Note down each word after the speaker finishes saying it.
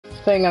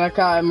thing and I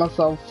can't hear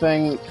myself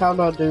think. How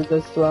do I do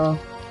this though?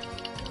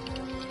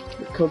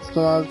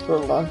 Customize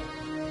builder.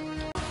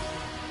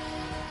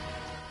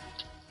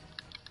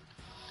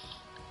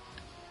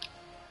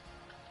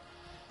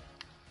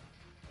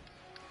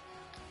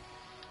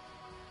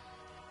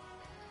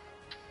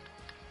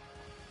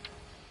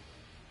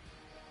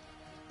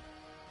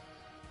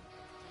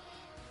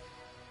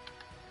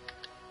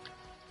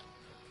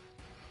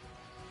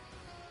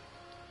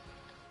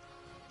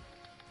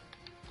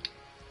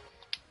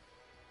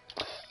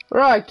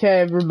 Right,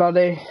 okay,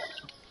 everybody.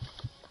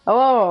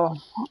 Hello,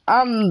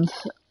 and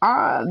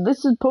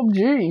this is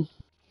PUBG.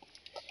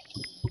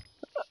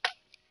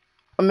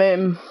 I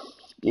mean,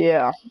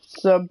 yeah.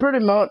 So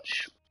pretty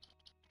much,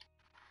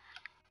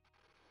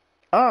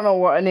 I don't know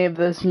what any of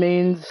this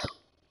means,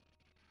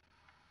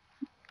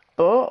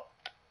 but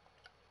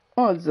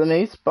it's an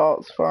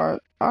esports for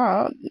it.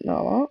 I don't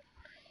know.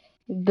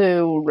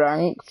 Do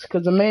ranks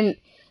because I mean,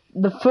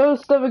 the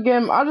first ever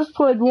game I just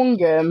played one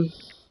game.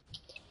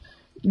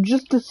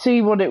 Just to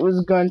see what it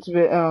was going to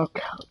be. Oh,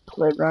 God,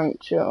 played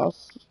ranked,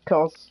 yes, of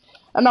course.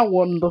 And I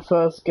won the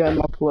first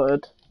game I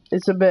played.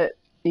 It's a bit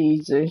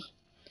easy.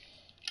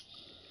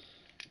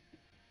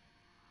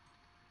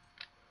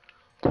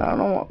 I don't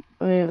know what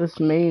any of this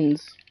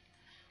means.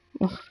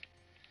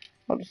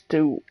 I'll just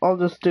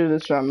do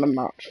this random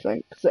match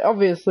thing because it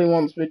obviously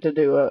wants me to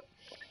do it.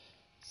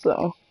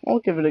 So I'll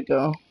give it a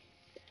go.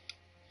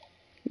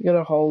 You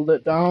gotta hold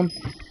it down.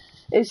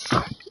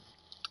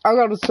 I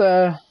gotta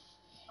say,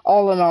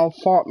 all in all,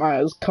 Fortnite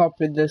has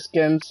copied this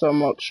game so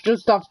much.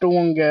 Just after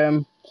one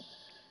game,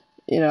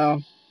 you know,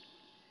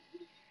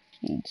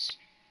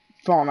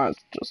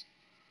 Fortnite's just,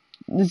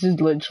 this is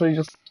literally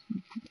just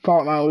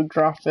Fortnite with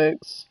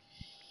graphics.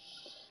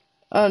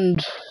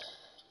 And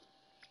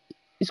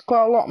it's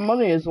quite a lot of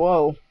money as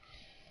well.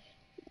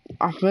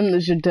 I think they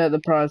should take the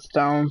price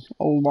down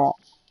a lot.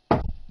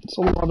 It's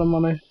a lot of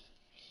money.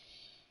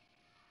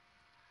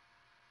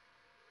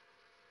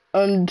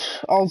 And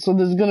also,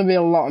 there's going to be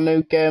a lot of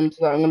new games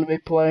that I'm going to be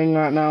playing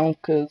right now,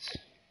 because,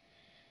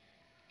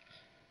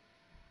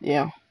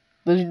 yeah.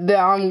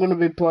 I'm going to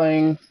be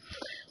playing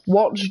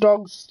Watch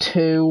Dogs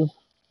 2.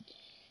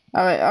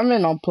 I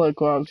mean, I'll play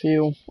quite a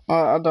few.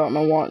 I don't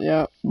know what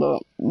yet,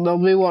 but there'll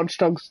be Watch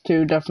Dogs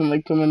 2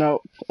 definitely coming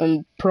up,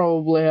 and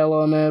probably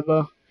Hello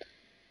Neighbor.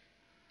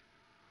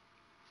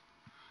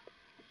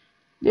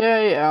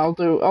 Yeah,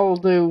 I'll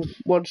do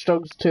Watch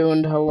Dogs 2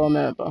 and Hello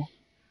Neighbor.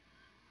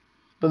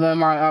 But there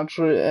might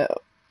actually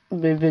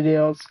be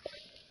videos.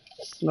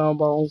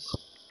 Snowballs.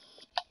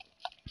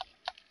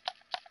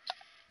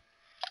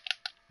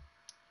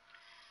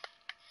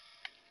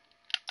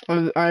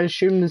 I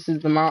assume this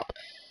is the map.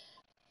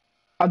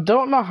 I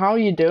don't know how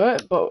you do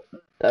it, but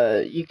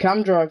you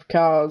can drive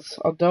cars.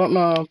 I don't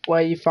know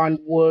where you find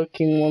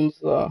working ones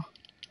though.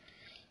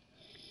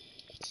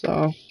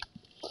 So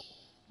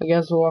I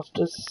guess we'll have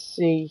to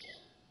see.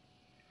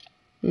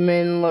 I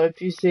mean, look,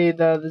 if you see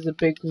there's a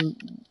big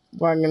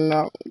wagon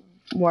down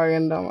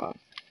there.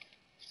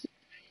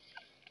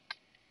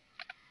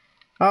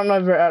 I don't know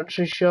if it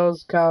actually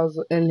shows cars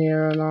in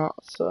here or not,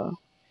 so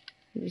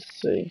let's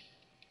see.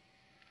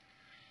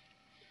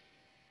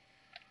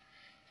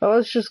 So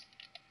let's just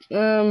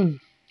we'll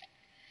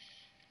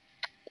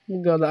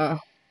go there.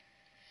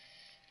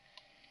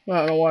 I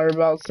don't know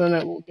whereabouts in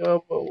it we'll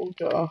go, but we'll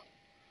go.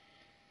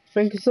 I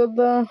think it said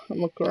there,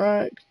 am I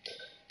correct?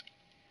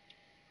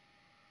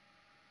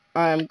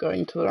 I am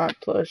going to the right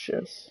place,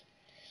 yes.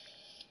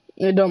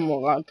 It don't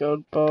look that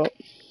good, but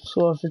it's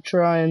worth a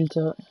try, isn't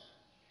it?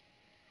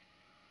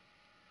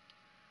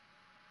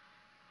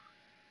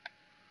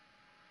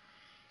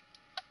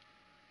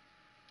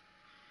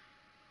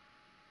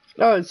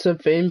 Oh, it's a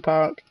theme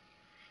park,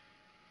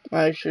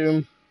 I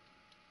assume.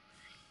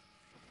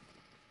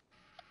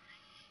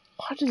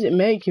 Why does it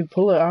make you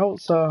pull it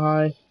out so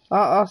high?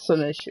 That's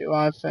an issue,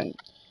 I think.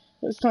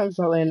 It's not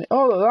exactly an...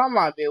 Oh, that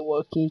might be a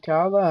working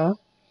car there.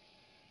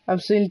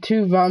 I've seen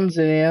 2 vans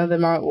in here, they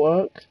might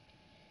work.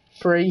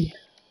 3,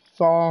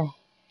 4,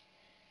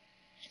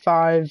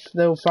 5,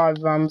 there were 5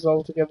 vans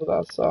altogether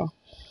there, so...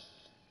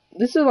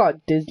 This is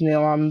like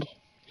Disneyland.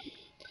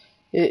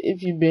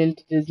 If you've been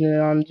to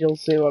Disneyland, you'll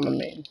see what I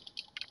mean.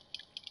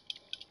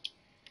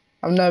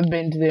 I've never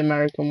been to the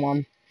American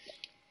one.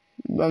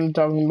 I'm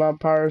talking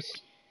about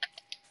Paris.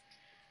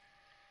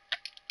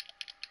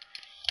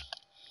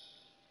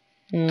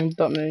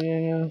 Don't need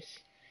anything else.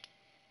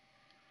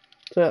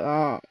 Take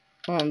that.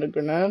 And a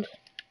grenade.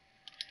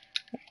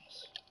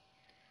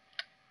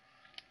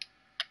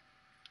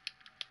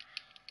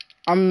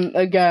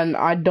 Again,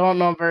 I don't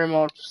know very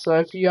much, so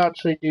if you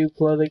actually do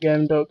play the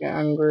game, don't get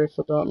angry if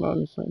I don't know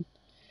anything.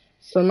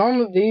 So none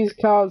of these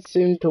cars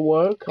seem to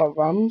work, or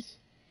vans.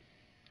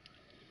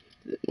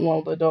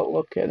 Well, they don't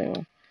look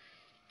anyway.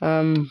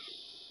 So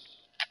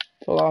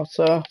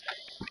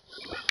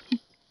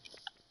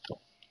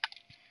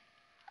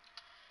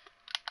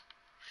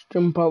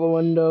jump out the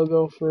window,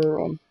 go for a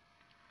run.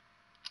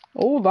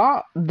 Oh,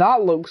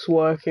 that looks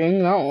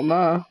working. That one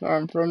there, right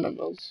in front of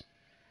us.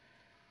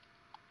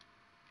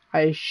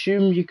 I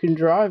assume you can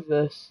drive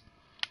this.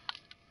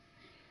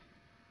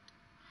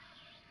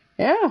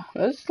 Yeah,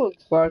 this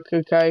looks like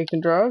a car you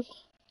can drive.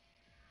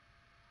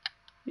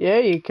 Yeah,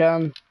 you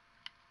can.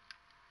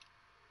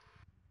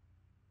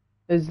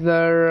 Is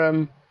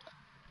there,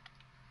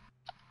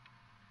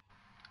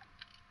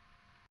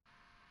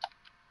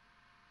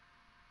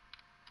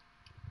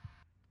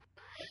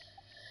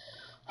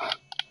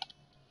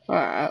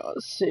 Alright,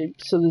 let's see.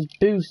 So there's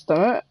boost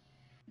on it.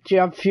 Do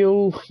you have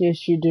fuel?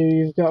 Yes, you do.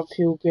 You've got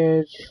fuel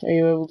gauge. Are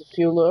you able to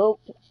fuel it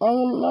up?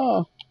 Oh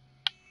no.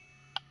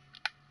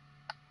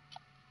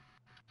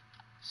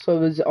 So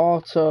there's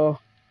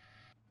auto.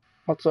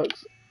 I don't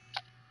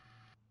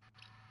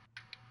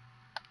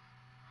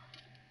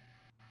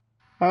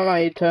know how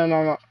you turn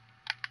on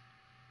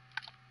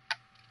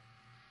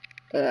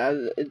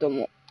it. It doesn't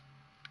work.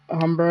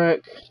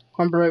 Handbrake.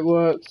 Handbrake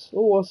works.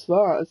 Oh, what's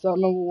that? Is that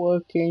not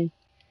working?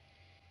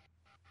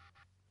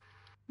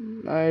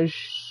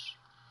 Nice.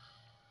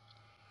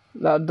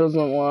 That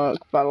doesn't work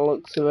by the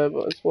looks of it,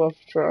 but it's worth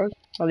a try.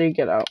 How do you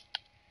get out?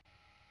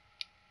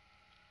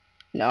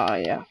 Nah,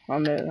 yeah, I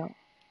knew that.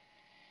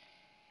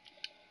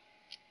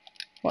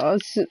 Well,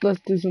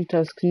 let's do some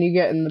tests. Can you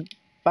get in the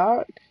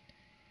back?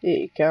 Yeah,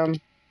 you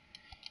can.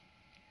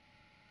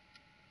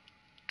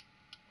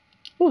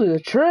 Oh,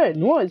 there's a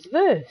train. What is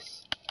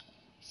this?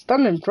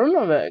 Stand in front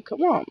of it.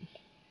 Come on.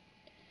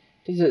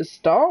 Does it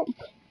stop?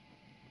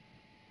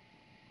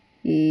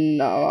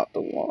 No, that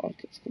don't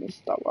work. It's gonna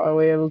stop. Are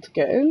we able to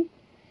get in?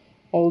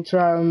 I'll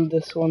try on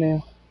this one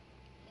here.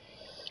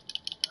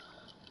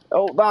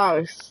 Oh, that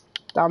is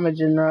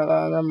damaging right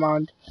there. Never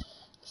mind.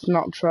 Let's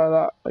not try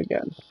that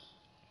again.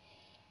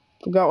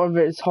 Forgot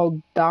whether it's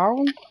hold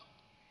down.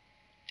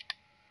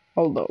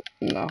 Hold up.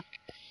 No.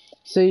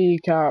 See, you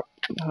can't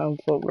have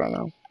full right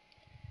now.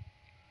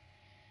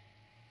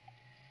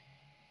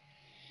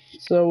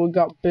 So we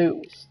got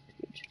boost.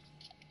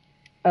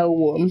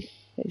 L1,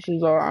 which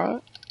is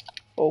alright.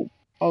 Oh,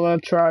 I'm gonna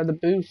try the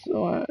boost.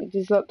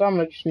 Does that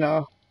damage?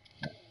 No.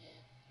 Let's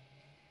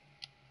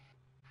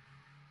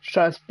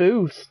try this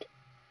boost.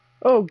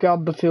 Oh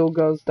god, the fuel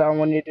goes down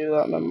when you do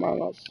that. Never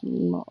mind, that's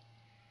not.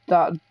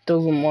 That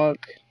doesn't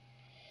work.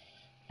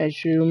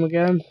 Assume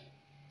again.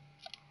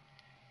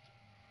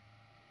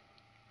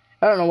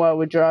 I don't know where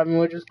we're driving,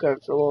 we're just going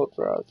for low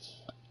drives.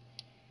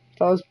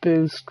 Try this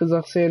boost, because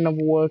I've seen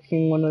another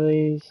working one of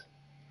these.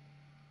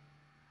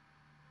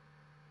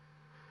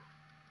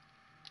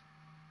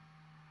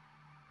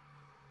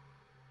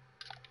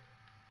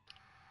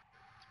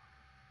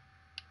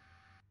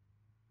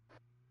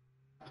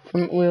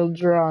 Front wheel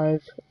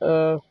drive.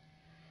 Oh,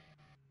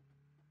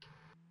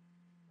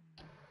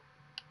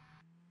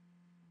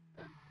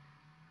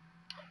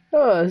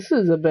 this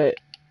is a bit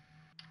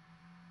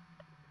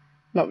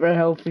not very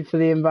healthy for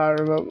the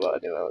environment,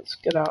 but anyway, let's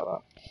get out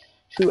of that.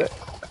 Shoot it.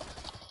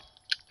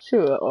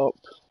 Shoot it up.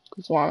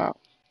 Because why not?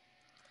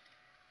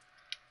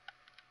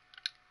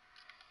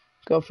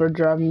 Go for a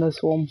drive in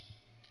this one.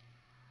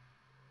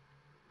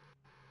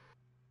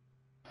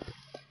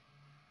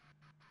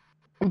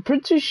 I'm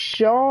pretty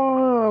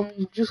sure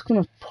I'm just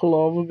gonna pull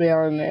over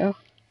behind there.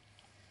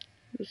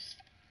 Just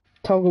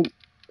toggle.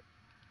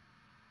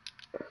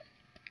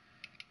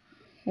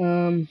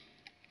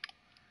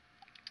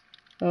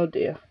 Oh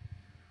dear.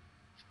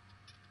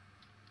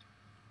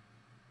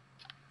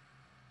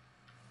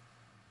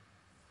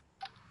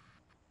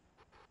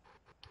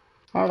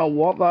 I don't know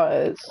what that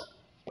is,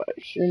 but I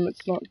assume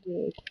it's not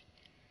good.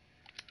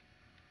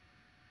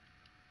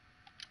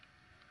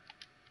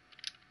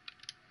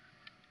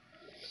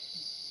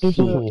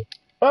 So,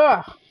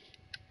 ah!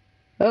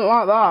 I don't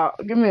like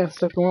that. Give me a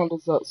second, what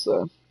does that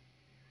say?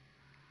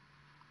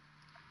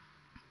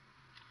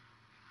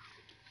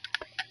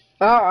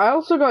 I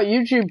also got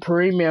YouTube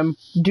Premium.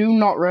 Do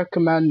not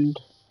recommend.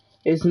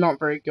 It's not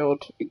very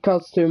good. It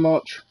costs too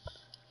much.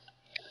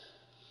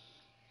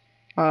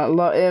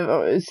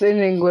 It's in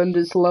England,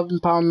 it's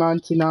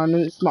 £11.99 and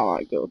it's not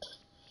that good.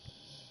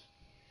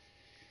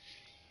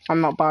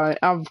 I'm not buying it.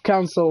 I've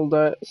cancelled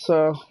it,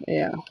 so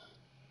yeah.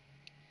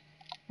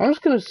 I'm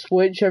just gonna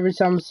switch every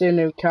time I see a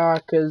new car,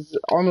 because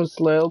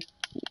honestly,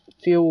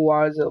 fuel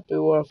wise, it'll be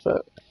worth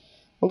it.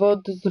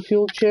 Although, does the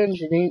fuel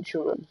change in each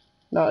of them?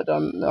 No, I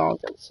don't. No, I'll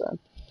get the same.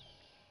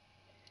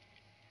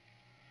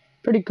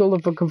 Pretty cool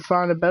if I can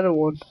find a better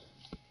one.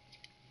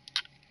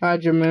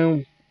 Hide your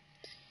moon.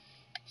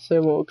 See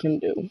what we can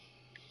do.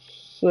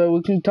 So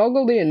we can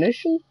toggle the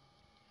ignition.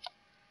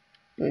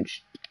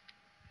 Which,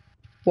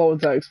 what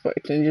was I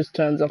expecting? It just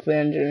turns off the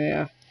engine,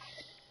 yeah.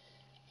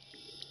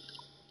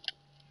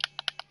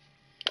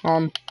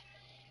 On.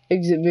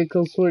 Exit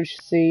vehicle, switch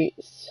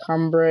seats,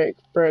 handbrake,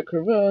 brake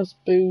reverse,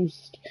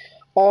 boost,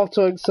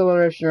 auto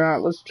acceleration. Right,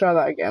 let's try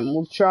that again.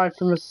 We'll try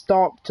from a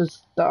stop to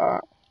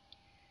start.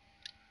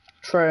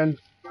 Train.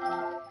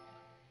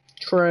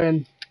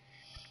 Train.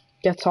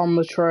 Get on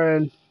the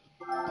train.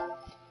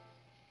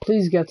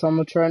 Please get on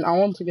the train. I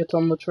want to get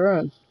on the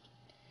train.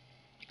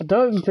 I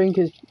don't even think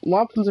it's...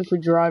 What happens if we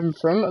drive in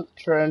front of the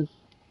train?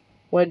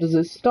 Where does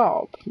it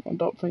stop? I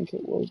don't think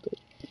it will do.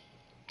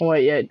 Oh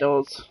wait, yeah it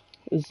does.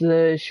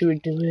 Should we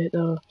do it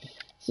though?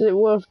 Is it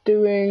worth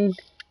doing?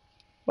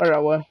 Where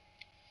are we?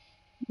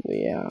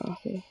 We are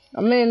here.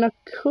 I mean, I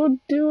could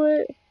do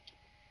it.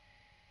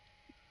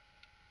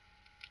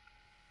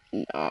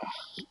 No.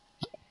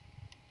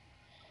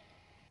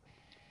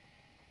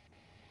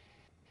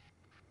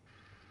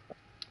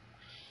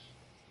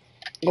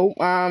 Oh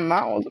man,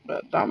 that was a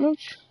bit of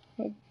damage.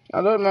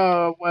 I don't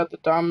know where the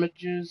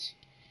damage is,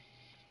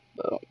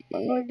 but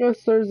I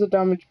guess there's a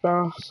damage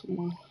bar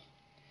somewhere.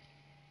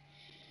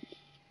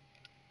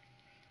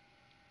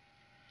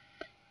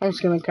 I'm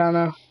just gonna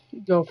kinda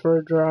go for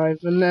a drive,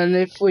 and then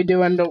if we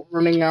do end up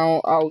running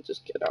out, I'll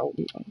just get out.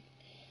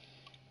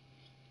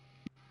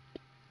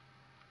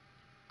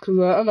 Cause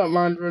I don't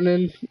mind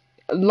running.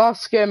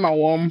 Last game I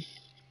won.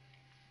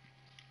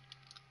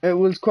 It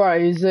was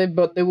quite easy,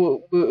 but we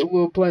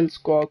were playing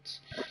squads.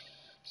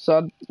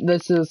 So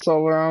this is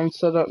all around,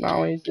 so I don't know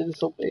how easy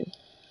this will be.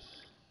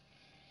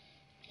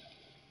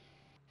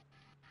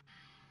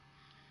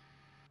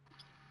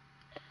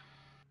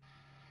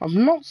 I've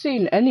not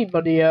seen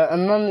anybody yet,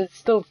 and then there's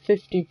still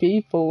 50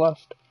 people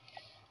left.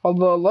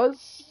 Although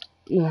let's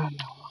no,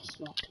 let's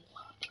not do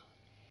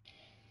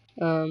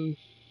that.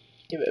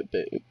 Give it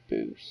a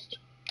boost.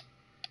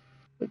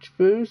 Which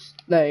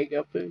boost? There you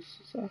go,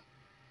 boost. So,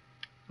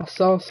 I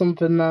saw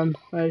something then.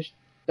 Oh,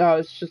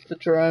 it's just the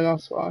train,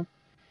 that's why. I'm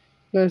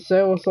gonna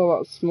say, what's all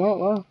that smoke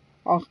there?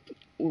 I'll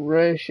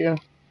race you.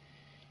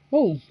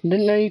 Oh,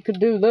 didn't know you could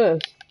do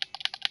this.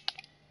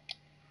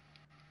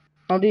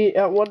 How do you,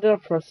 what did I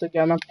press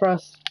again? I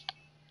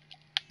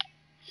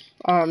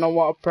don't know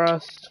what I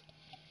pressed.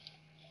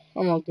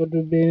 I'm not good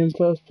with being in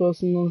first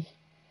person though.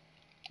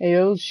 Hey,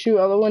 yo, shoot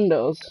out the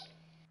windows.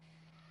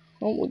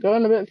 Oh, we're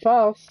going a bit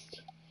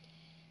fast.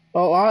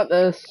 Don't like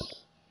this.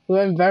 We're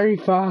going very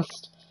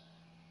fast.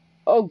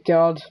 Oh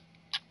god.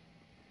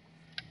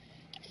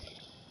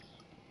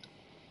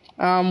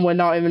 We're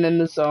not even in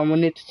the zone.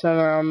 We need to turn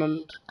around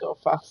and go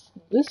fast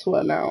this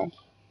way now.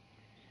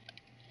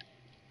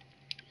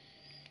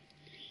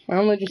 I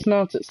only just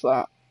noticed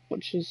that,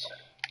 which is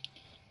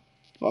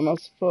fun, I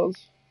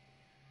suppose.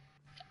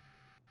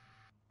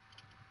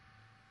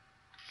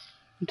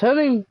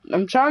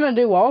 I'm trying to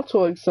do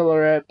auto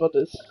accelerate, but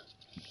it's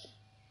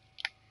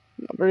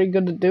not very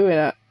good at doing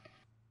it.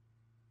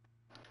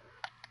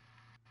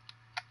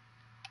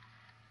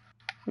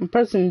 I'm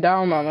pressing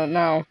down on it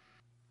now.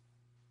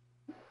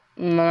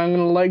 And then I'm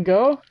gonna let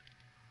go.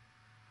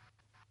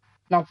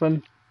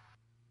 Nothing.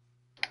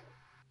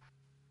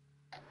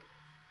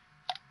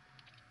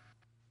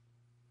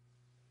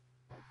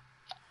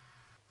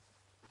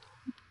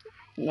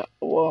 No,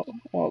 well,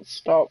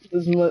 stop.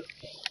 There's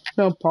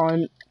no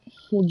point.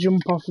 We'll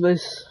jump off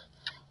this,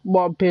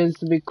 what appears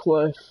to be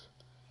cliff.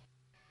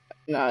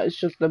 No, it's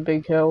just a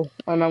big hill,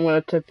 and I'm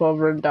gonna tip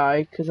over and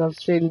die, because I've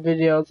seen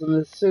videos, and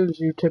as soon as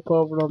you tip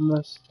over on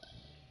this,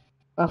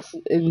 that's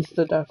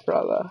insta-death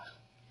right there.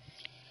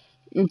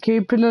 I'm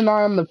keeping an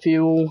eye on the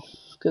fuel,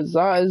 because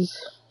that is...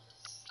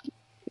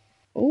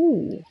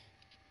 Ooh,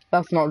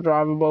 that's not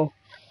drivable.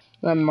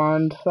 Never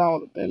mind, that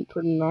would have been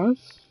pretty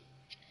nice.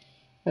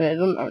 And it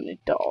doesn't have any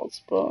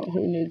doors, but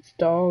who needs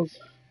doors?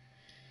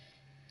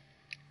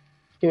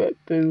 Give it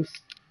a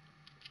boost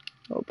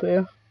up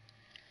here.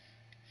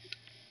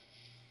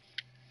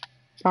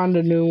 Find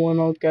a new one,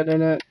 I'll get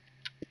in it.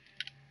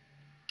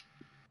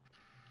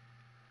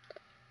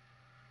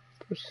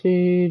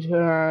 Proceed,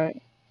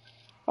 alright.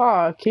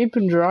 Ah,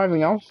 keeping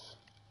driving off.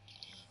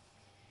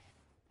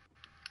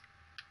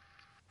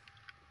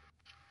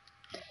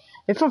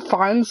 If I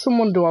find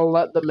someone, do I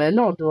let them in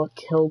or do I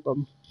kill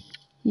them?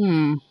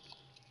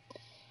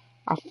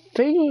 I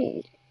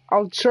think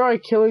I'll try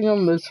killing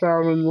them this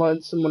round and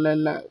letting someone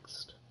in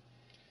next.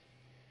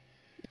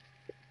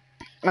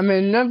 I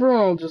mean, everyone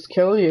will just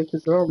kill you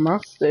because they're all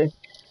nasty.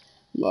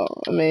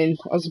 Well, I mean,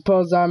 I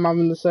suppose I'm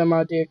having the same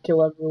idea,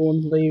 kill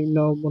everyone, leave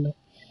no money.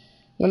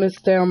 I'm gonna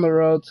stay on the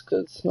roads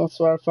because that's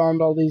where I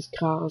found all these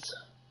cars.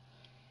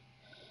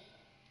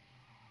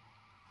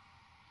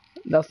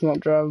 That's not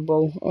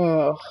drivable.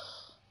 Ugh.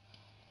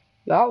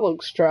 That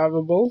looks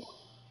drivable.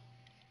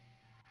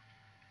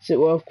 Is it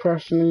worth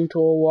crashing into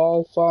a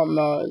wall?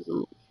 No, it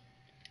isn't.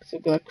 Is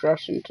it gonna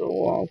crash into a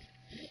wall?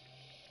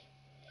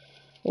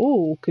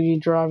 Ooh, can you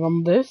drive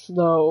on this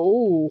though?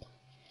 Ooh.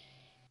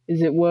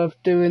 Is it worth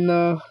doing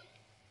though?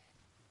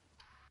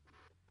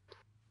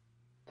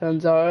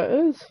 Turns out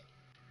it is.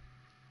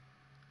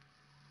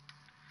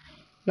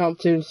 Not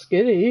too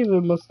skiddy either,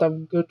 must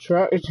have good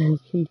traction.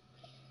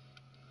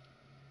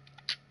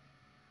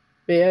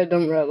 But yeah,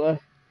 don't really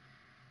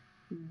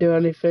do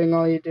anything,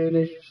 all you're doing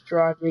is just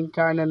driving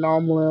kinda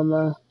normally on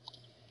there.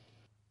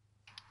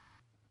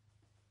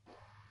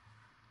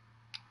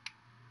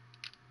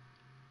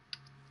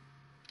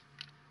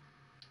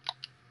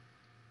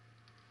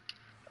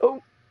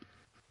 Oh!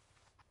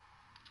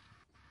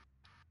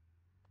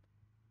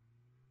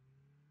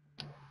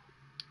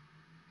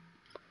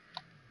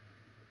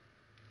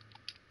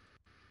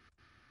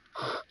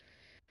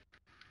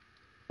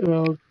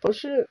 Well,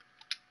 push it.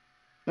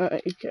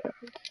 Okay.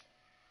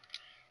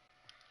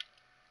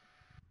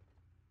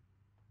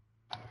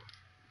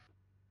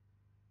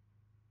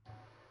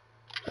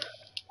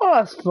 Oh,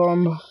 that's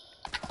fun.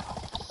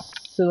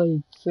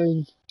 Silly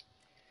thing.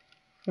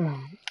 Oh,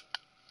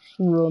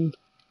 run.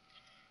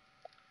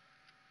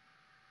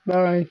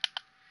 Bye.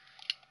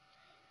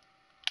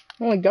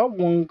 I only got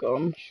one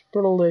gun. Should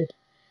probably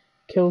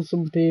kill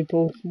some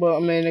people. But I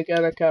mean,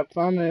 again, I can't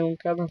find anyone,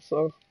 can I?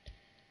 So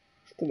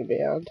it's gonna be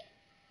hard.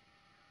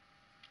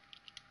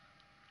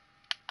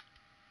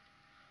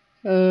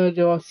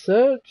 Do I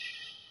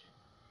search?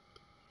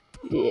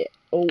 Yeah.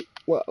 Oh,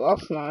 well,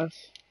 that's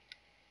nice.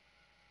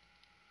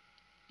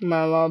 Am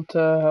I allowed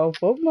to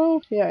help up now?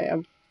 Yeah, I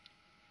am.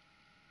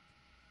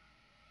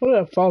 What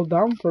did I fall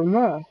down from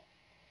there?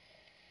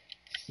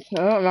 I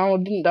don't know, I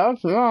didn't die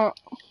from that.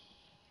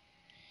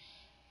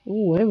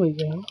 Ooh, here we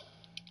go.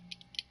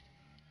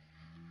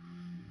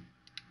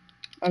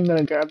 I'm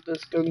gonna grab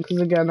this gun,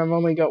 because again, I've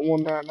only got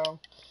one right now.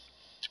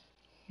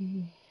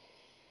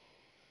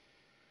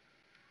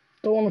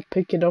 Don't want to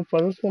pick it up, I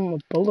just want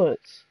the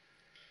bullets.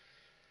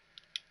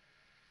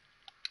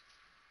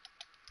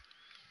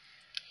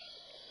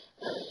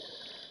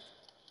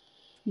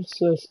 What's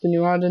this? Can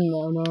you add in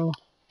there now?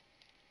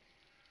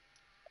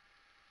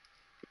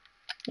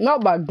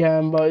 Not bad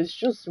game, but it's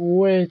just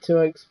way too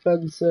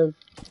expensive.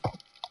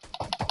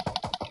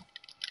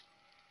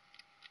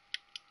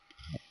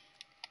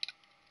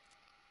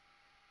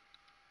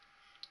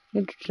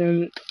 Need to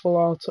change it to full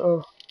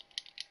auto.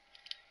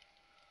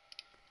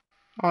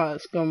 Alright,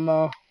 it's got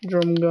more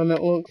drum gun,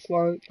 it looks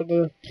like, but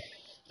I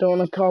don't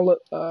want to call it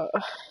that.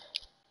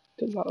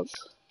 Because that's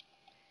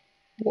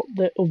what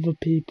the other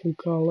people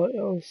call it,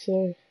 I'll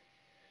say.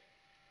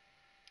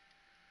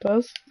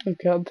 Best? I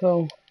can't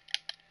tell.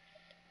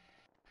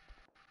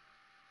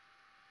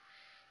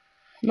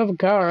 Another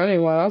car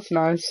anyway, that's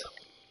nice.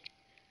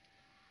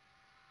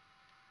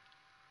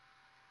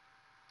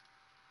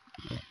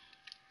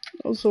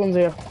 What's one's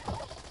here?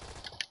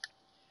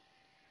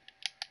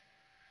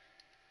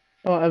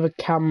 Don't ever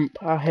camp.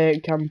 I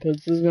hate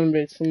campers. There's gonna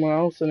be someone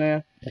else in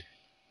here.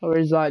 Or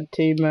his like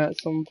teammate or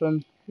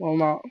something. Well,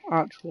 not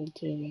actual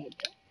teammate,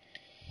 but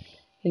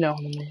you know what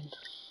I mean.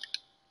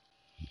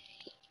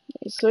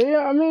 So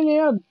yeah, I mean he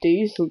had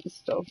decent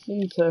stuff,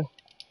 didn't he?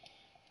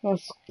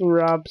 Let's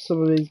grab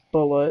some of these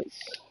bullets.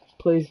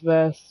 Police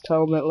vest,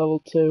 helmet level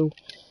 2.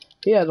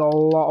 He had a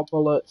lot of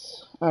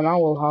bullets, and I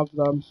will have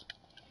them.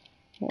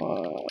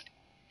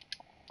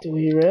 Do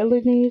we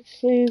really need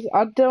these?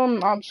 I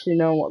don't actually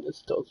know what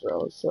this does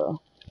really,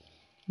 so.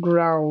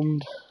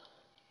 Ground.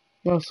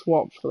 Let's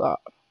swap for that.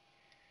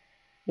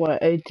 We're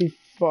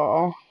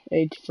 84,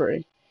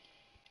 83.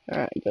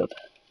 Alright, good.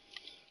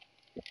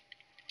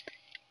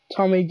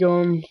 Tommy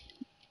gun.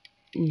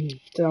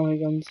 Tommy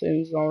gun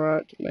seems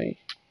alright to me.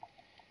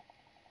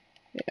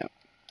 Yeah.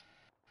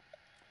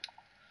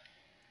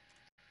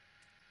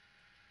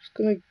 Just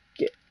gonna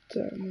get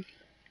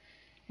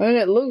I mean,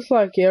 it looks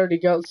like he already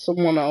got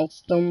someone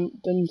else done,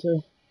 didn't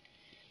he?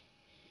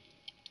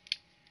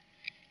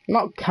 I'm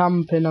not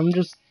camping, I'm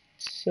just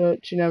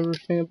searching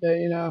everything a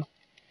bit, you know.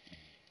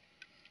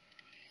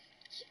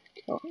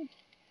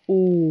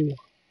 Ooh.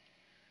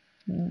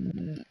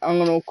 I'm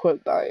gonna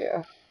equip that,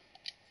 yeah.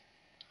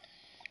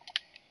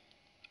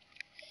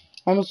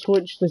 I'm gonna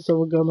switch this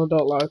other gun, I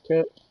don't like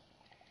it.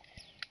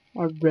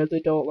 I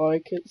really don't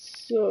like it,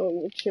 so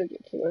we'll change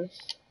it for this.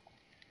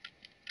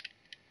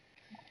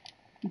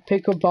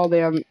 Pick up all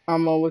the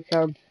ammo we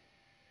can.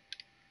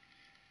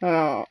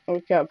 No,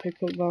 we can't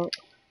pick up that.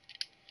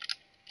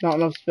 Not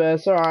enough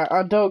space. Alright,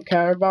 I don't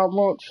care about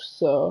much,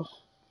 so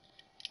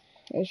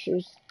let's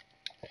just.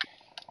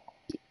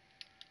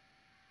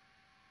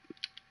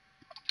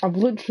 I've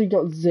literally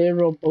got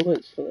 0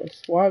 bullets for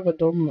this. Why have I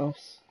done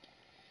this?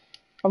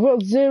 I've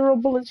got 0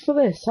 bullets for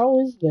this. How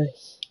is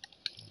this?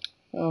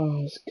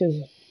 Oh, it's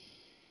because.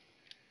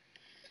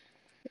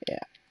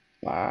 Yeah.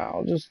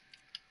 I'll just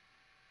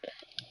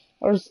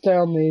stay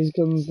on these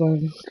guns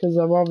then, because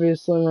I'm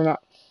obviously run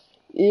out.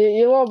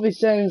 You'll all be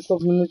saying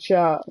stuff in the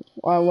chat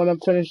when I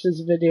finish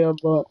this video,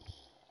 but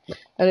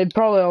and it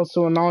probably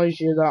also annoys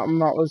you that I'm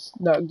not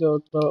that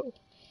good, but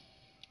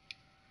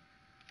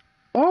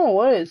oh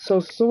wait, so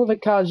some of the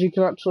cars you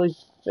can actually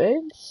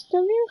fix,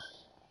 can you?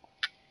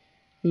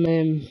 I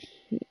mean,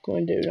 what can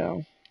we do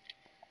now?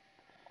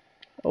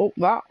 Oh,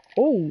 that.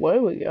 Oh,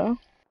 there we go.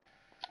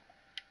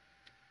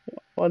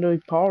 Why do we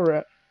power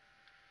it?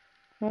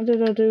 How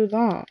did I do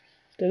that?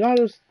 Did I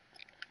just?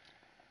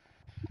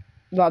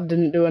 That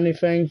didn't do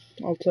anything.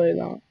 I'll tell you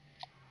that.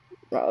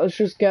 Right, let's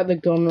just get the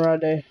gun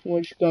ready.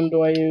 Which gun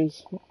do I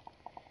use?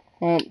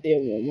 I want the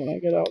other one when I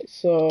get out.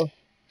 So,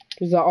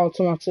 does that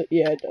automatic?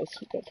 Yeah, it does.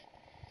 Good.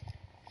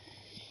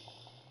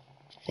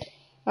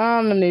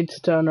 And I need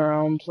to turn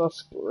around.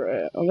 That's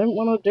great. I didn't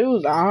want to do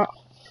that.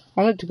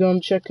 I wanted to go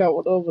and check out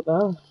what's over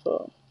there,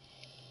 but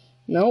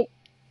nope.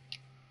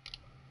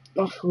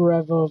 That's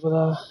Rev over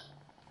there.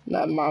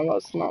 Never mind,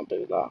 let's not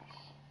do that.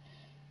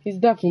 He's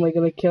definitely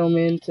gonna kill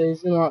me, isn't he?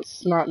 He's gonna like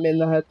snipe me in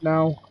the head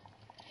now.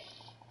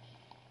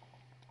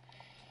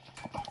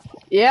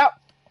 Yep,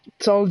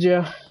 told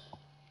you.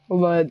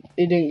 Although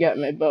he didn't get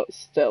me, but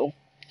still.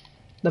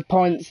 The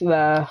point's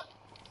there.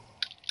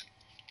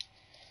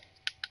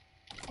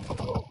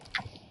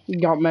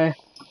 Got me.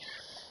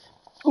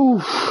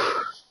 Oof.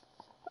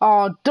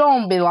 Oh,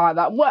 don't be like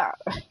that. What?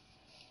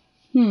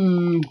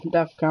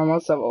 Death cam,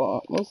 let's have a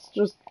look. Let's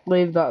just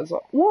leave that as a...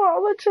 What? I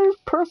literally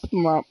pressed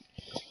that.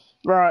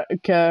 Right,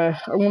 okay.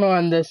 I'm gonna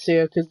end this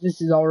here, because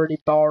this is already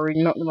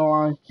boring, not gonna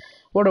lie.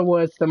 What a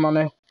waste of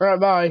money. Right,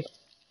 bye.